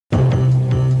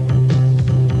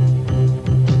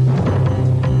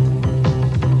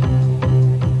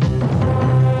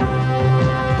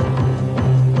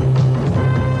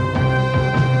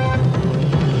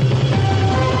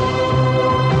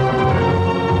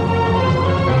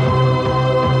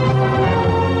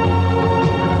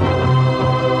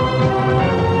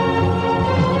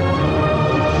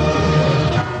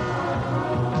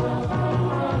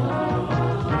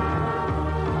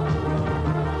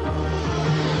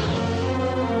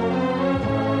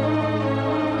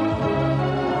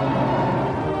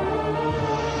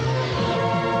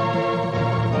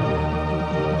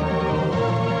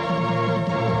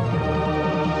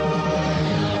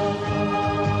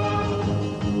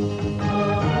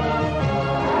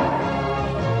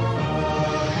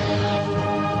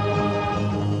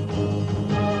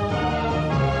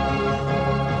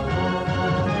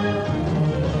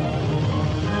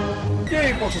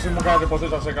πώς εσείς μου κάνετε ποτέ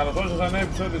σας καλωσόρισα σε ένα νέο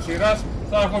επεισόδιο της σειράς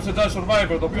Star Wars JEDI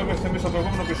Survivor, το οποίο μέχρι εμείς στο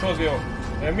προηγούμενο επεισόδιο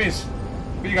εμείς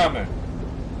πήγαμε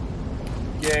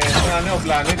και σε ένα νέο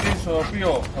πλανήτη, στο οποίο,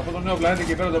 αυτό το νέο πλανήτη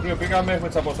εκεί πέρα το οποίο πήγαμε έχουμε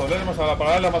τις αποστολές μας, αλλά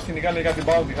παράλληλα μας κυνηγάνε για την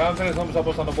Bounty Hunters, νόμιζα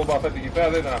πως ήταν το Boba Fett εκεί πέρα,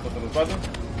 δεν ήταν αυτό τέλος πάντων.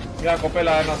 Μια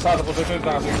κοπέλα, ένας άνθρωπος, δεν ξέρω τι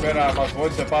ήταν αυτό εκεί πέρα, μας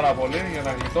βοήθησε πάρα πολύ για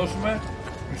να γλιτώσουμε.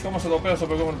 Βρισκόμαστε εδώ πέρα στο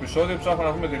προηγούμενο επεισόδιο, ψάχνω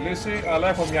να βρούμε τη λύση, αλλά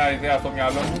έχω μια ιδέα στο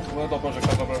μυαλό μου που δεν το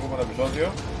πρόσεξα στο προηγούμενο επεισόδιο.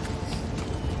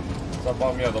 Θα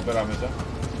πάω μια εδώ πέρα μέσα.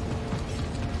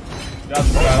 Γεια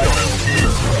σου καράκι.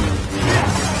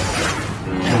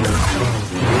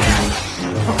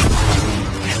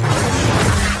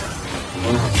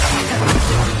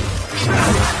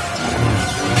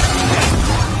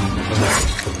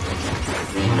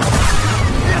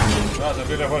 Άσε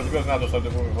φίλε, χωρίς πιο δυνατός θα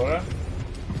την πούμε φορά.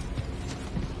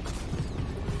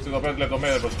 Εδώ πέρα τη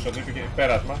λεπτομέρεια προς ότι υπήρχε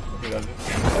πέρασμα.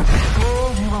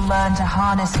 You will learn to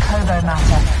harness Kobo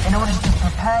matter in order to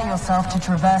prepare yourself to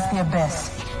traverse the abyss.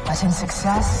 But in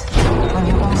success, will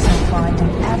you also find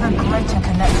an ever greater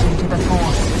connection to the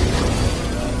Force?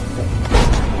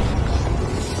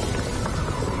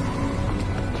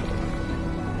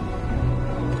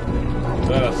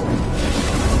 Πέρασε.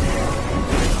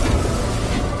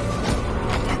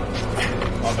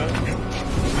 Πάμε.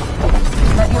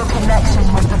 Let your connection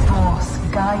with the Force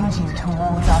guide you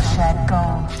towards our shared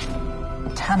goal.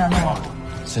 Tanalor.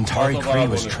 Centauri Kree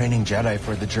was training Jedi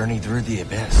for the journey through the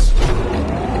abyss.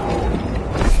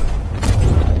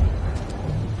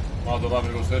 Πάμε το πάμε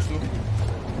λίγο στη θέση του.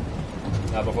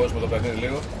 Να αποχωρήσουμε το παιχνίδι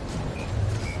λίγο.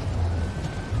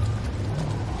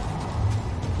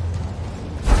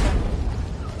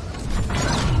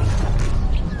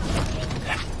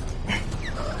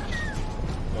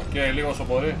 Οκ, λίγο όσο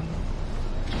μπορεί.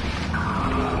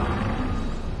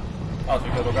 Ας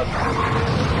βγει το κάτω.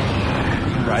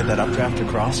 Ride that updraft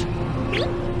across?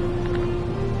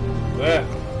 Ναι.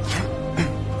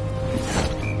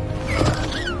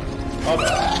 Πάμε,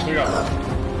 πήγα.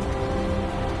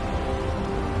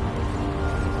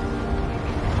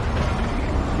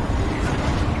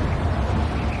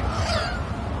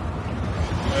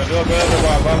 Εδώ πέρα δεν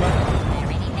πάμε, πάμε.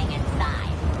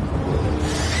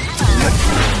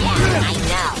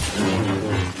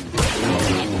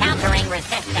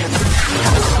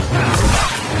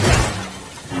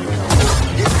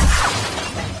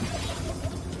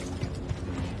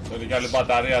 Θέλει κι άλλη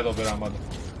μπαταρία εδώ πέρα μάτα.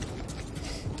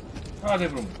 Άντε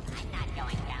βρούμε.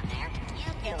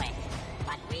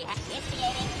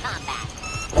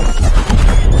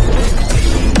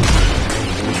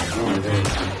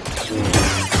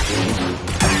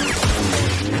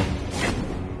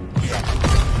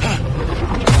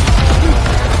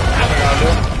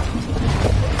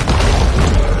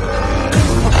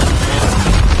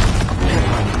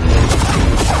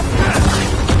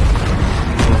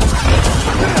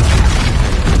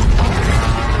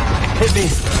 Hit me!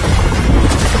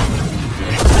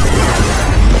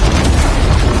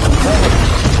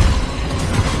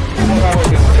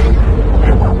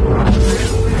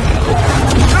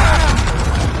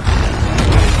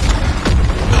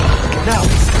 Now!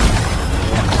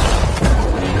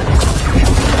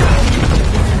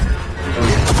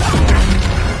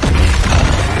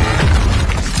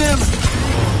 Stim!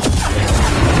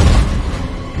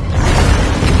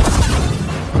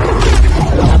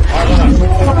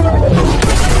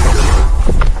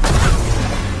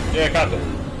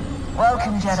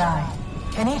 Welcome, Jedi.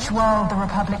 In each world the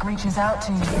Republic reaches out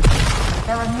to you,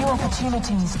 there are new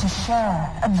opportunities to share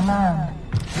and learn.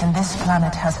 And this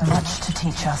planet has much to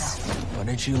teach us. What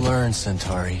did you learn,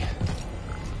 Centauri?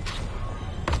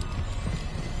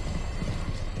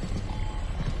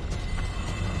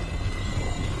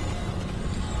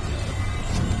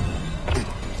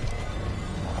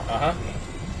 Uh-huh.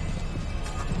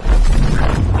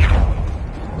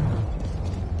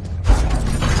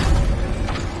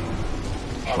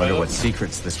 I wonder what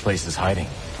secrets this place is hiding.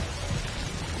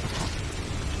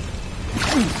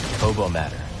 Kobo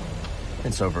matter.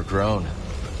 It's overgrown.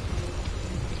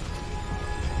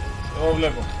 Εγώ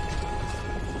βλέπω.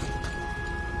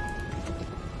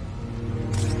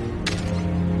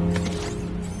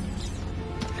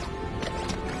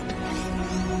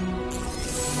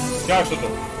 Φτιάξτε το.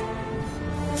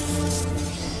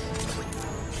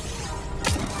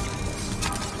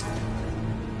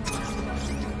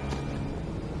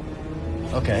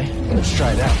 Okay, let's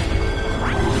try it out.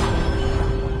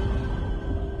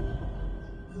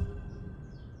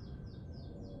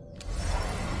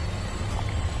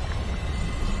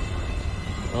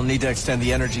 We'll need to extend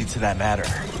the energy to that matter.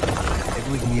 Maybe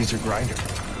we can use your grinder.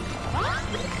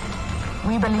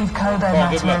 We believe Kobo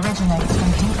matter originates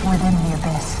from deep within the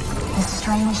abyss. This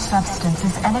strange substance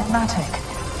is enigmatic,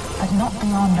 but not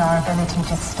beyond our ability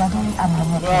to study and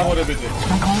manipulate.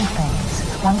 Like all things,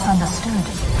 once understood,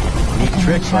 it can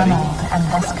be channeled and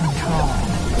thus controlled.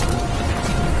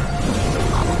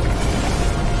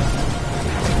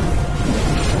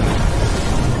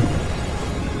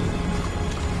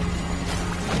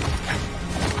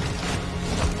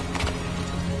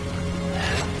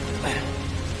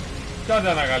 Κάτι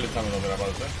ανακαλύψαμε εδώ πέρα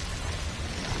πάντως,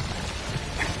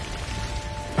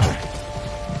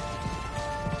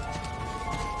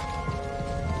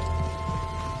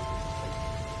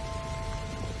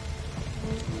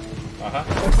 Αχα.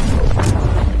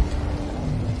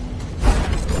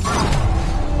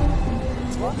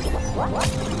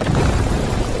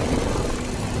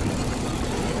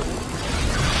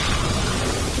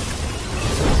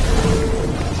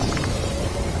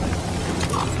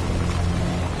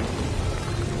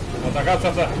 Να τα κάτσω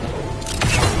αυτά.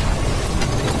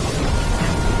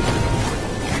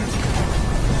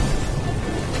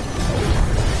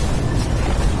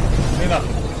 Είναι αυτό.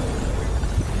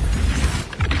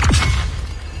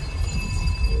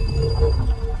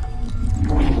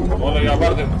 Όλα για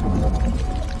πάρτε μου.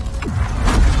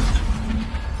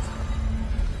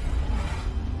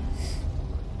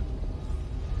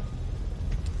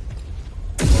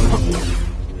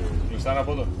 Κλειστάνε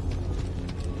από εδώ.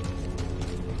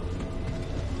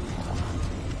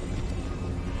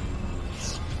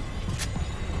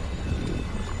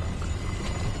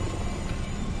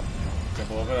 Και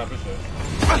από εδώ πέρα πίσω.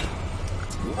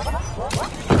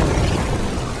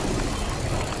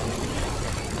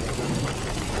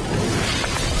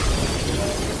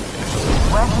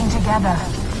 Working together,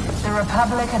 the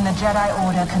Republic and the Jedi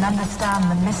Order can understand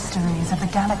the mysteries of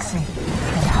the galaxy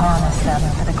and harness them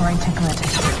for the greater good.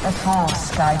 The Force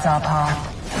guides our path.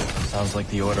 Sounds like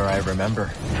the Order I remember.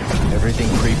 Everything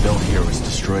pre-built here was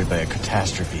destroyed by a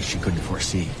catastrophe she couldn't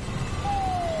foresee.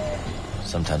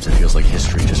 Sometimes it feels like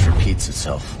history just repeats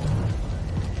itself.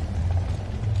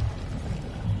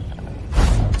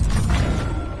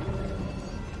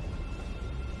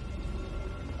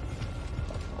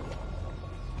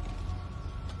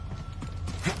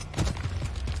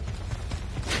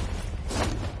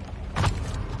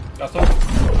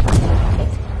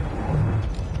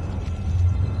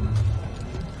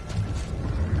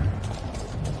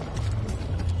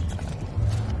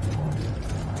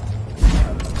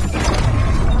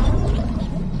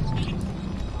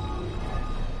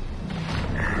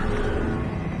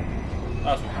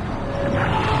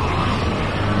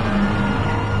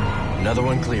 Another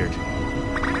one cleared.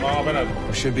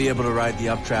 We should be able to ride the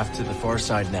updraft to the far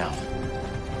side now.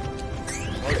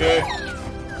 Okay.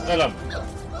 Έλα.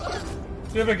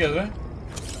 Τι έπαιξες, ρε?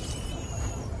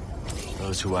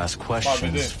 Those who ask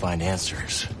questions find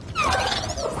answers.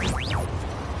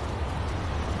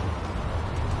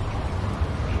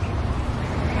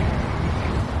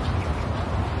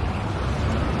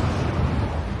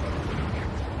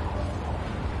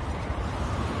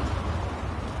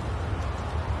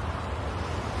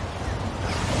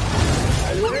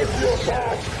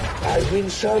 I win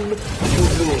some, you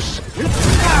lose.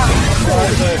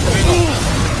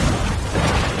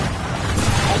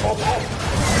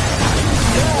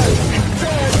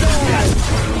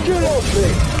 Get off me!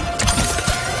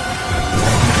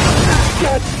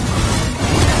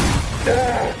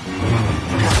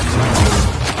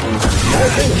 I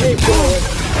can keep going.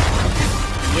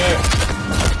 Yeah.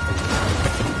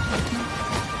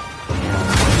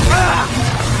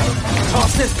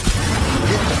 Toss this!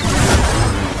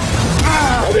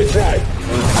 Let me try.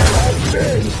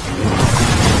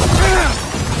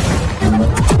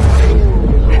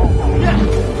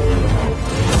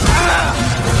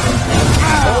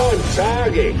 On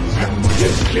target. You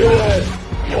skewered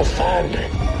your family.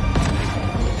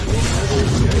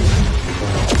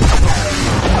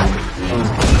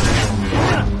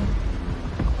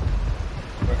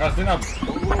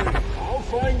 I'll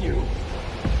find you.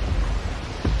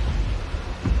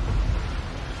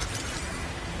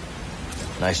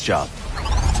 Nice job.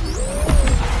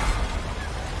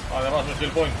 Además no es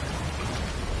el point.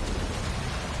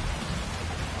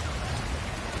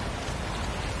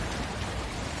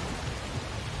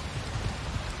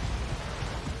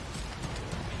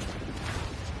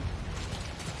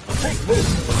 Take this.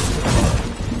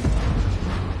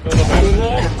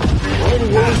 I'm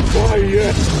not by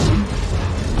yet.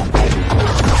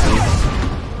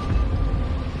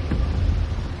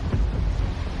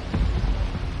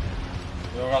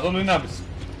 Καθόλου είναι άμεση.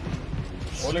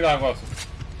 Πολύ κακό αυτό.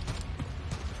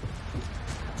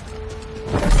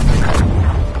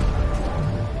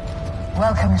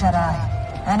 Welcome, Jedi.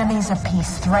 Enemies of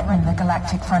peace threaten the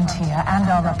galactic frontier and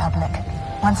our republic.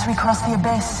 Once we cross the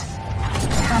abyss,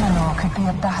 Canalor could be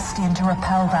a bastion to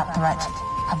repel that threat.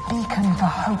 A beacon for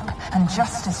hope and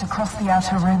justice across the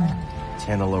Outer Rim.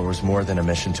 Canalor was more than a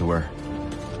mission to her.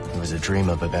 It was a dream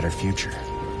of a better future.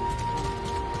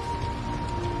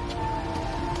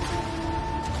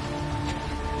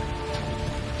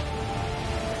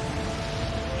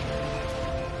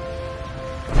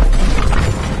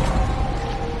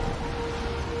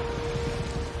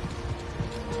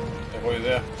 Έχω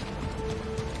ιδέα.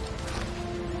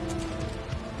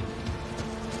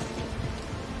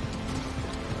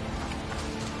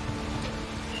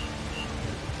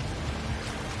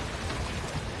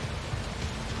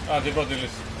 Α, την πρώτη λύση.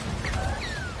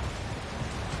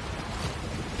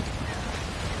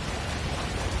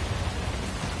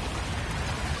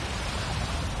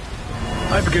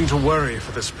 I begin to worry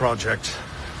for this project.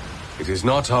 It is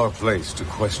not our place to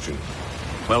question.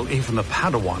 Well, even the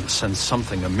Padawan sense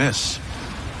something amiss.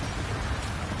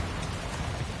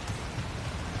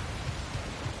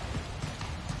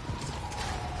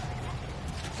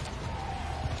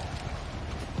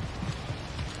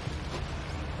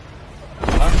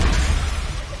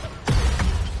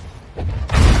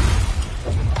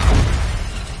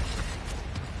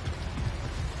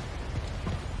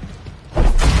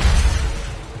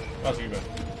 Κάτσε εκεί πέρα.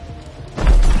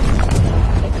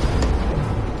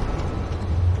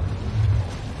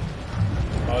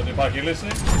 Άρα υπάρχει λύση.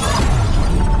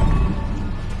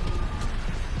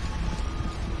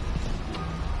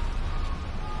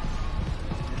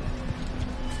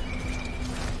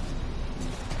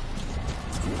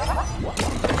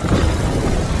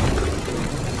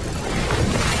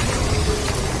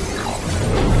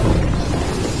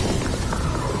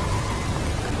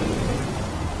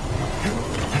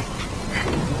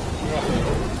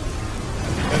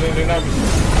 Είναι δυνάμεις.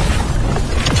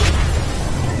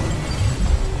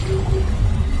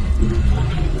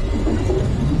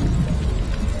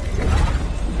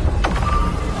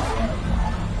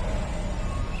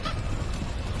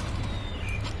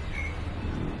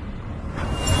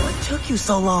 What took you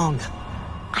so long?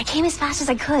 I came as fast as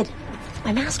I could.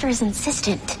 My master is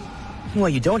insistent.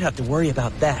 Well, you don't have to worry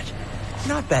about that.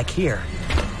 Not back here.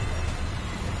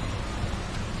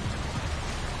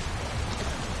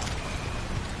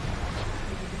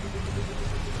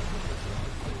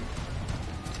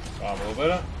 Πάμε εδώ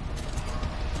πέρα.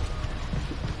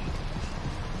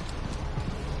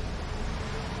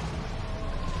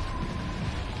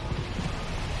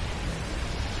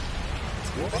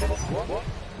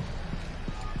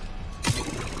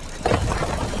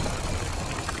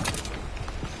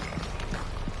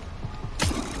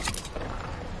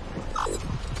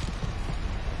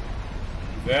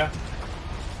 Ιδέα.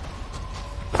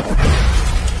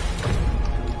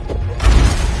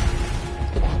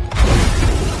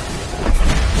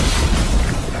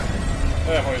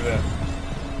 Έχω ιδέα.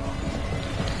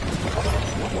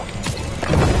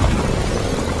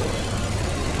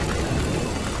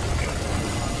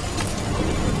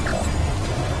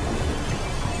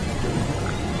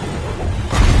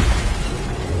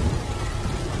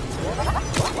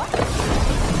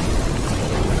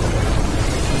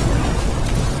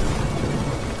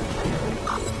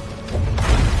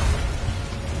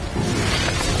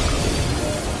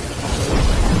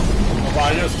 Ο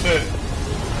παλιός ξέρει.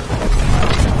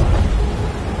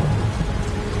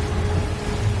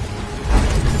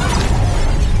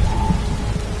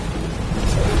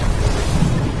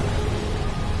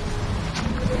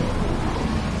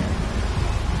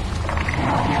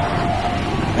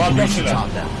 Βαλτόσιλα. Α,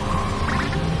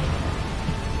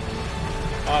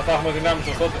 θα έχουμε δυνάμεις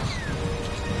ως τότε.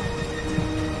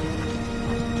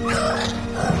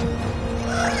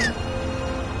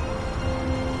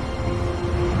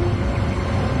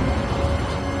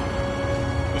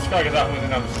 Φυσικά και θα έχουμε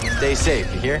δυνάμεις. Stay safe,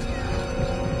 you hear?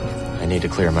 I need to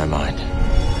clear my mind.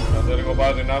 Κάτσε λίγο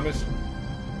πάρω δυνάμεις.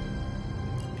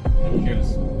 Kills.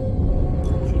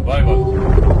 Survival.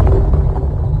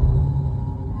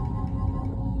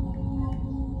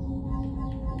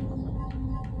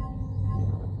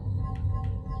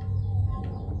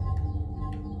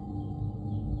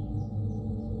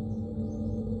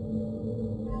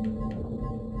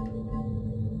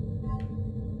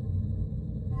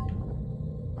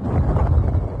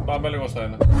 Πάμε λίγο στα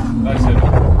ένα. Εντάξει, έτσι.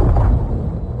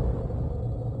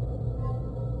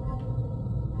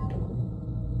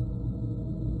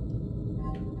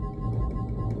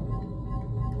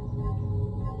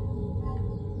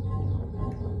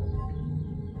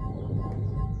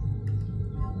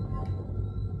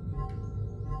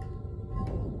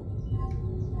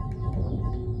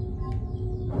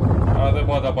 δεν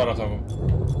μπορώ να τα πάρω αυτά μου.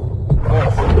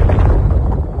 Όχι.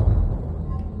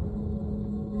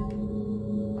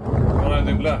 Τώρα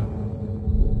είναι διπλά.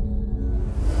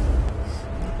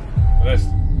 Rest.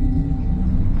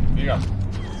 Πήγα.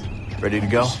 Ready to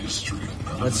go?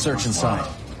 Let's search inside.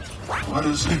 What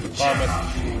is it? Πάμε.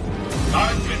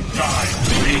 I've been dying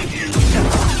to meet you.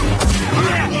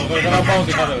 Το έκανα πάω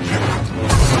τι κάνετε.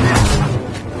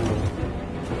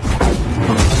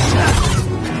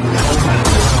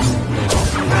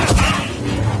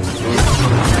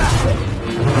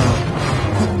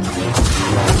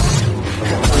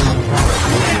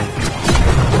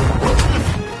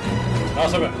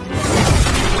 Άσε με.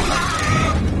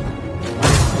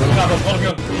 Είναι το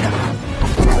σκόρπιον.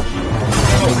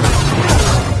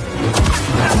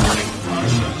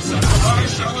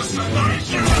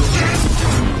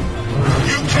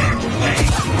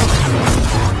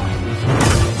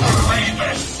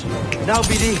 Now,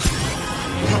 BD.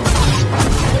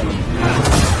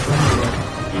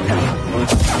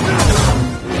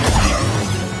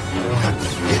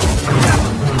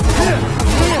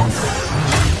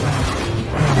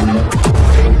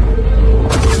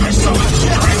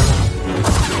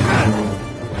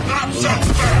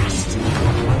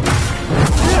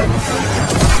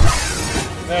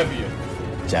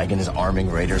 Dagon is arming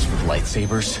raiders with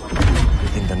lightsabers.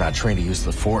 Good thing they're not trained to use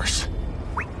the Force.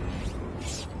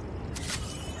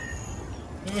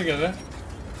 Look at that.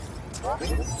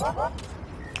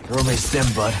 Throw me stim,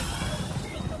 bud.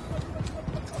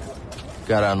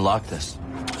 Gotta unlock this.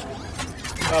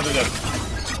 I'll do that.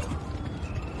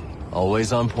 Always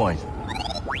on point.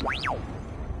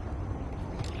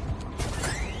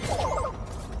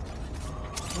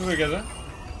 Look at that.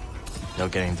 No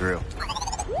getting through.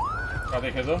 Κάτι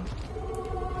έχει εδώ.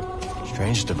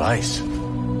 Strange device.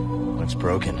 Looks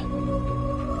broken.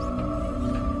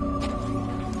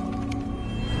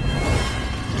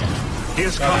 He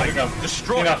is coming.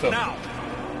 Destroy it now.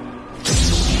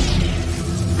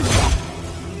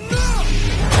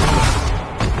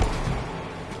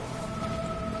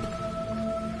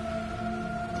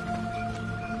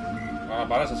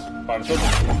 Παράσταση. Παραστώ.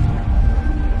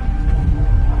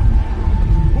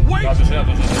 Κάτσε σε ένα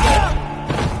τόσο.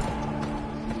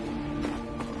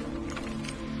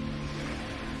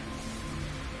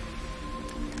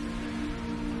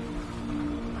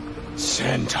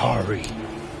 Centauri.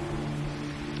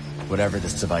 Whatever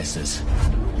this device is,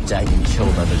 Dagon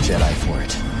killed other Jedi for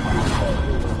it.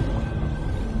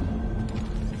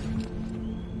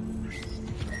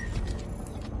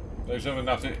 Δεν ξέρω αν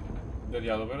είναι αυτή. Δεν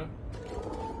διάδω πέρα.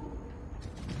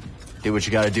 Do what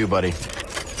you gotta do, buddy.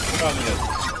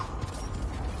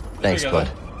 Thanks, bud.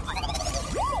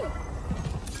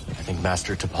 I think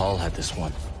Master T'Pol had this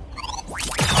one.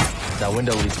 That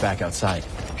window leads back outside.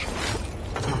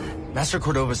 Master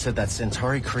Cordova said that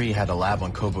Centauri Kree had a lab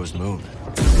on Kobo's moon.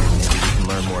 Maybe we can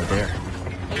learn more there.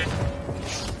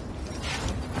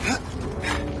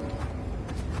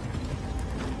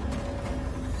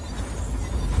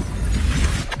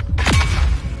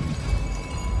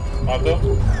 Otto?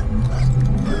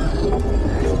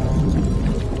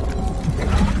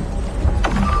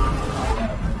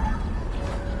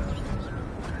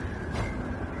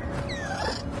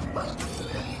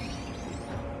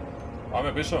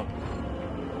 Πάμε πίσω.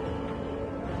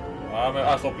 Πάμε,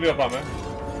 στο πλοίο πάμε.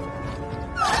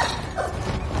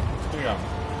 Πήγαμε.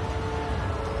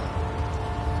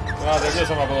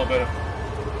 Τελειώσαμε από εδώ πέρα.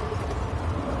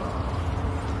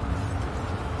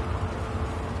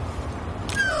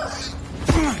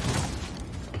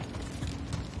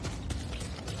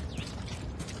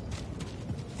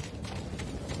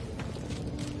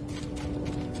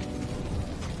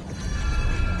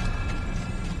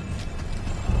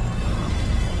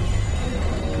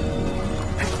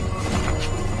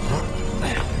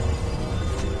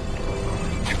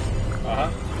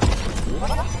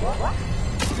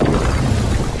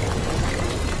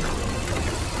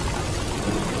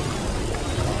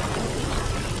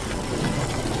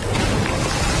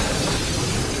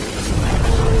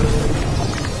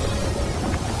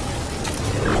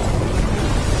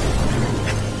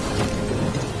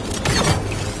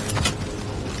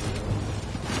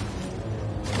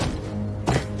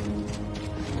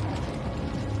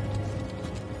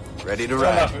 Ready to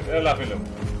ride. Έλα φίλε μου.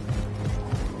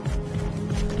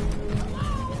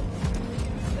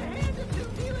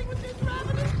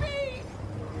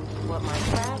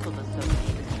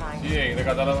 Τι έγινε, δεν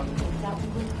κατάλαβα.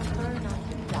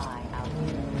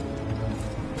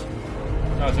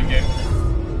 Κάτσε game.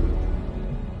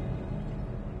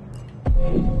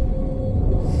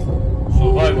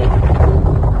 Survivor.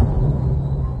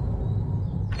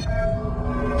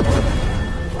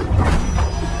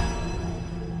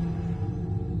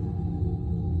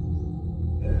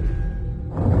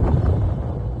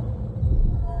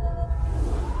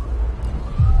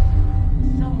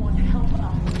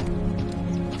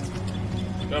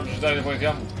 ζητάει τη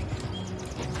βοήθειά μου.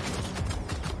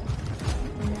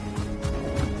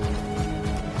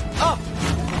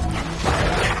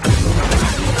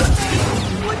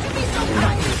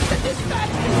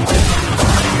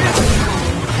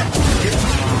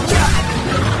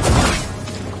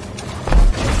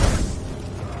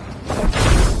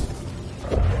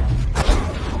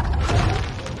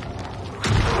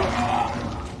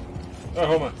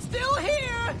 Still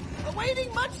here, awaiting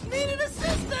much needed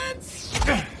assistance.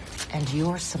 And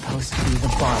you're supposed to be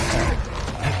the barker.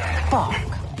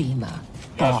 Bark, Bima.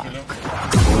 Bark.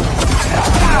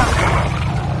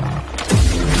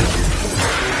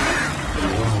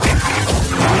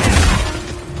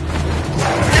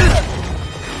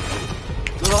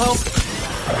 Little help?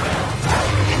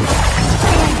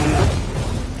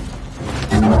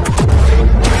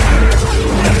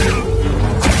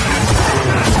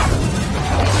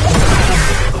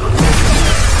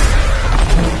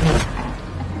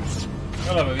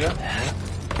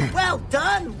 Well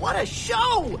done! What a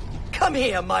show! Come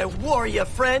here, my warrior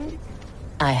friend.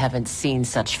 I haven't seen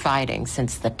such fighting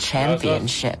since the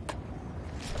championship.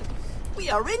 We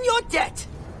are in your debt.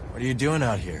 What are you doing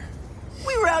out here?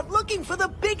 We were out looking for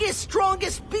the biggest,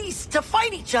 strongest beasts to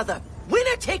fight each other.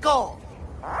 Winner take all.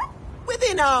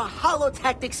 Within our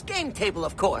holotactics game table,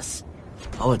 of course.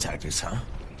 Holotactics, huh?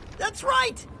 That's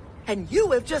right. And you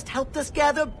have just helped us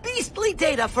gather beastly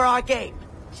data for our game.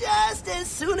 Just as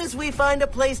soon as we find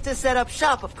a place to set up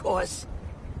shop, of course.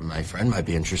 My friend might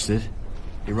be interested.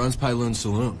 He runs Pyloon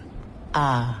Saloon.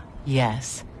 Ah,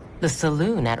 yes. The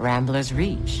saloon at Rambler's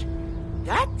Reach.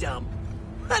 That dumb?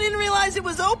 I didn't realize it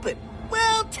was open.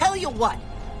 Well, tell you what.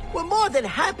 We're more than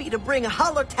happy to bring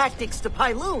holotactics to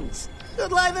Pyloons.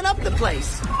 Could liven up the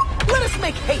place. Let us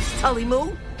make haste, Tully Moo.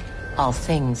 All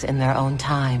things in their own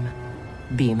time,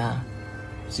 Bima.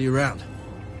 See you around.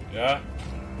 Yeah.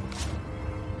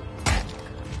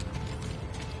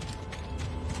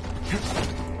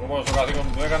 Όμως το καθήκον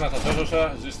που έκανα, σας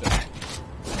έσωσα, ζήστε.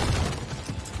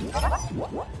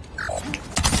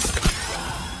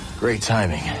 Great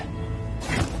timing.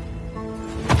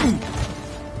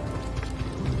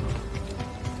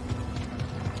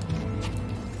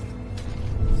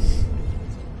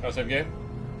 Κάτσε βγει.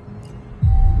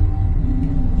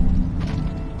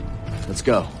 Let's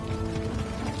go.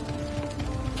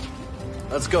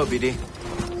 Let's go, BD.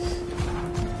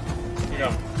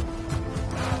 Πήγαμε.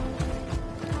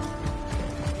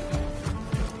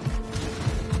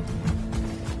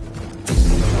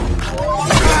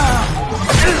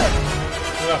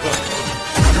 Είναι αυτό.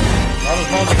 Άλλος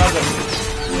πάνω το κάτω.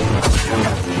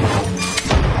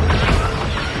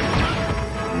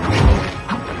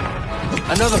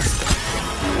 Another.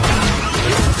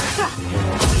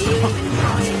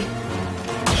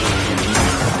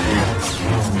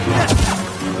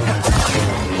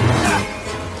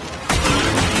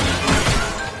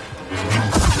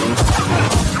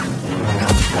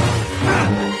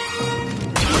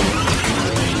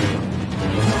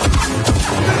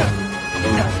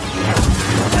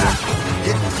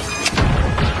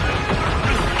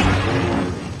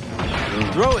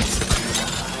 Throw it.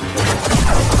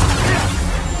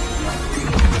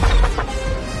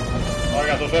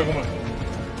 Ωραία, τόσο έχουμε.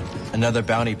 Another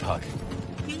bounty puck.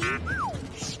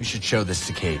 We should show this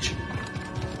to Cage.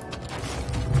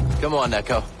 Come on,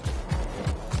 Echo.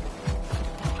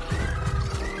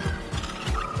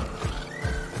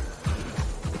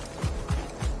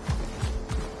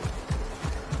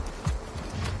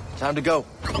 Time to go.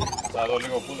 Θα δω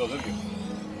λίγο πού το τέτοιο.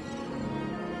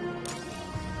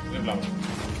 Δίπλα μου.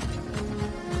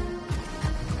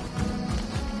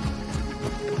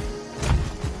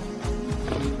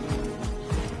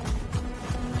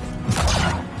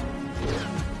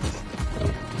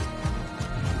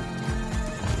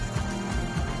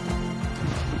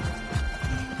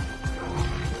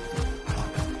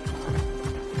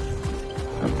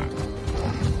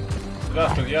 Γεια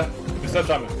σας παιδιά,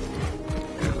 επιστρέψαμε.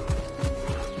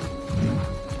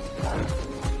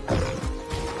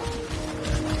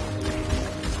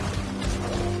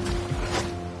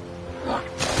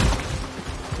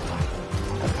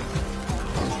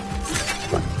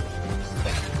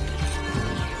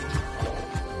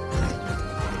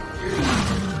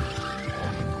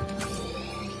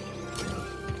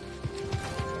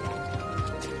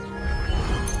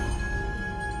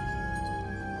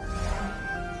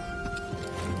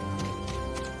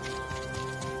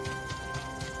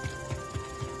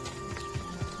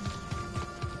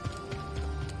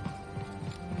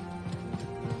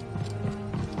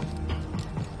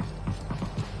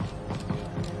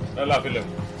 Έλα φίλε μου.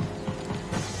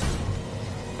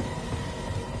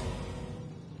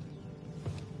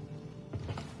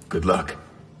 The Good luck.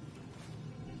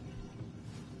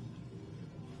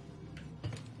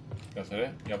 Κάτσε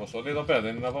ρε, η αποστολή εδώ πέρα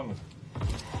δεν είναι να πάμε.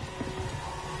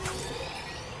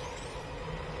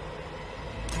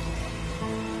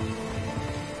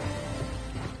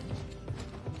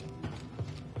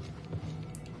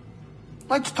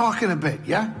 Let's talk in a bit,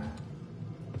 yeah?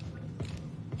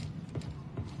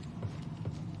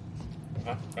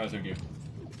 Κάτσε εκεί.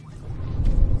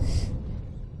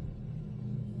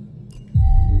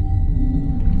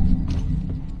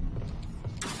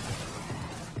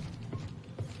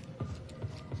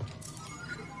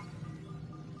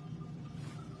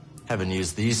 Haven't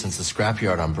used these since the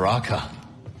scrapyard on Braca.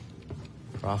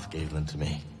 Prof gave them to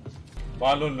me.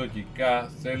 Μάλλον λογικά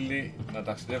θέλει να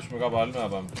ταξιδέψουμε κάπου αλλού να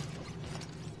πάμε.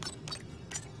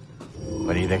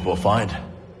 What do you think we'll find?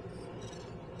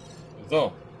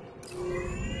 Εδώ.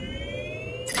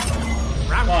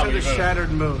 Route to the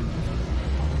shattered moon.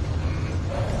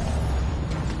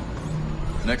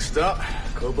 Next up,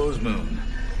 Kobo's moon.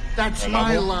 That's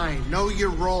my line. Know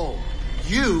your role.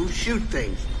 You shoot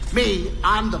things. Me,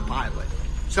 I'm the pilot.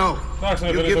 So,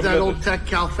 you give that old tech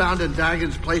Cal found in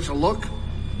Dagon's place a look?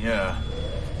 Yeah.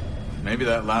 Maybe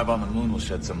that lab on the moon will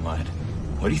shed some light.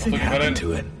 What do you think happened to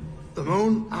it? The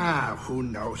moon? Who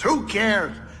knows? Who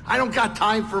cares? I don't got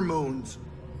time for moons.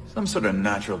 Some sort of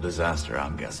natural disaster,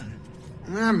 I'm guessing.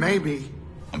 Maybe.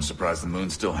 I'm surprised the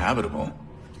moon's still habitable.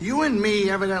 You and me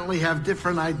evidently have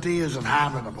different ideas of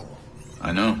habitable.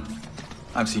 I know.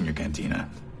 I've seen your cantina.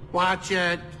 Watch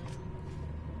it.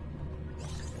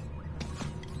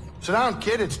 Sit down,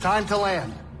 kid. It's time to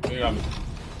land. Πήγαμε.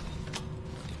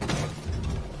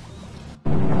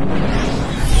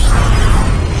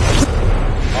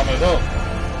 Πάμε εδώ.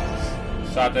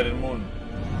 Shattered moon.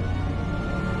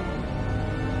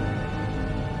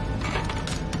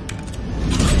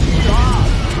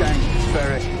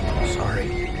 Ferret. Sorry.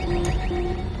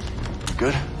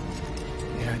 Good?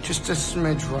 Yeah, just a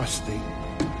smidge rusty.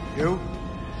 You?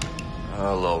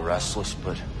 A little restless,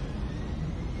 but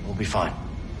we'll be fine.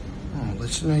 Oh,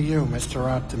 listen to you, Mr.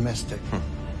 Optimistic.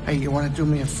 Hey, you want to do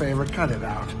me a favor? Cut it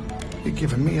out. You're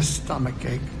giving me a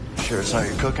stomachache. Sure it's not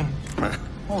your cooking?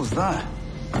 What was that?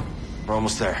 We're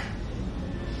almost there.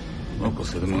 Locals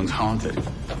say the moon's haunted.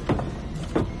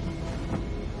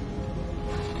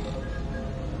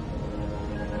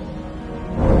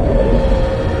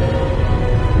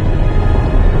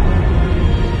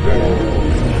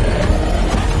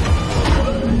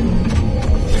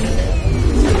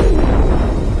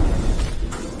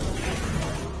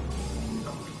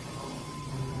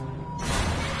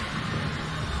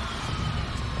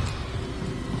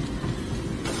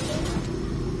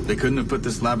 They couldn't have put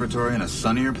this laboratory in a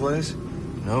sunnier place?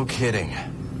 No kidding.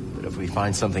 But if we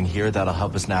find something here that'll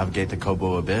help us navigate the Kobo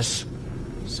Abyss,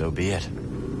 so be it.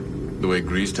 The way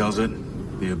Grease tells it,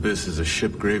 the Abyss is a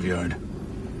ship graveyard.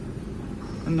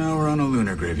 And now we're on a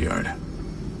lunar graveyard.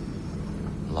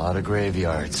 A lot of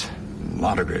graveyards. A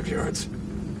lot of graveyards.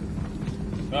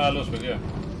 Καλώς, παιδιά.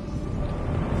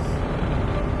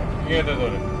 Τι γίνεται εδώ,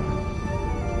 ρε.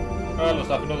 Καλώς,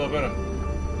 τα αφήνω εδώ πέρα.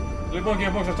 Λοιπόν, και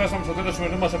όπως φτάσαμε στο τέλος του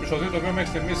σημερινού μας επεισοδίου, το οποίο μέχρι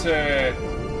στιγμής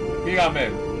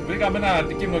βρήκαμε ένα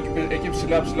αντικείμενο εκεί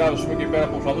ψηλά, εκεί πέρα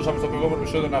που προσπαθούσαμε στο προηγούμενο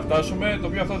επεισόδιο να φτάσουμε. Το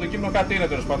οποίο αυτό το αντικείμενο κάτι είναι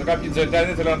τέλος πάντων. Κάποιοι JEDI δεν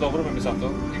ήθελαν να το βρούμε εμείς αυτό.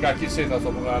 Η κακή σύνθα, το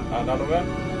πούμε ανάλογα.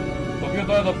 Το οποίο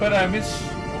τώρα εδώ πέρα εμείς,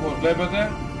 όπως βλέπετε,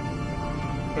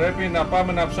 πρέπει να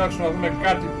πάμε να ψάξουμε να δούμε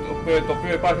κάτι το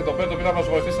οποίο υπάρχει εδώ πέρα, το οποίο θα μας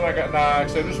βοηθήσει να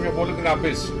εξελίσσουμε πιο πολύ την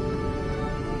Abyss.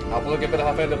 Από εδώ και πέρα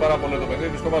θα φαίνεται πάρα πολύ το παιδί.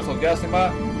 Βρισκόμαστε στο διάστημα,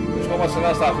 βρισκόμαστε σε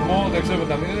ένα σταθμό, δεν ξέρουμε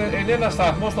τι είναι ένα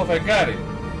σταθμό στο φεγγάρι.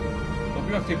 Το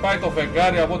οποίο χτυπάει το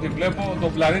φεγγάρι από ό,τι βλέπω,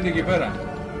 τον πλανήτη εκεί πέρα.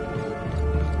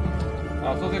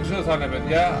 Αυτό δεν ξέρω τι θα είναι,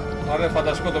 παιδιά. Θα είναι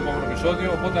φανταστικό το επόμενο επεισόδιο.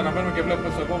 Οπότε αναμένουμε και βλέπουμε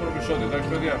στο επόμενο επεισόδιο. Εντάξει,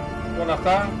 παιδιά. Λοιπόν,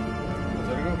 αυτά.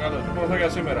 Λοιπόν, αυτά για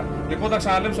σήμερα. Λοιπόν, θα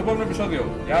ξαναλέμε στο επόμενο επεισόδιο.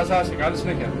 Γεια σας και καλή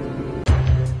συνέχεια.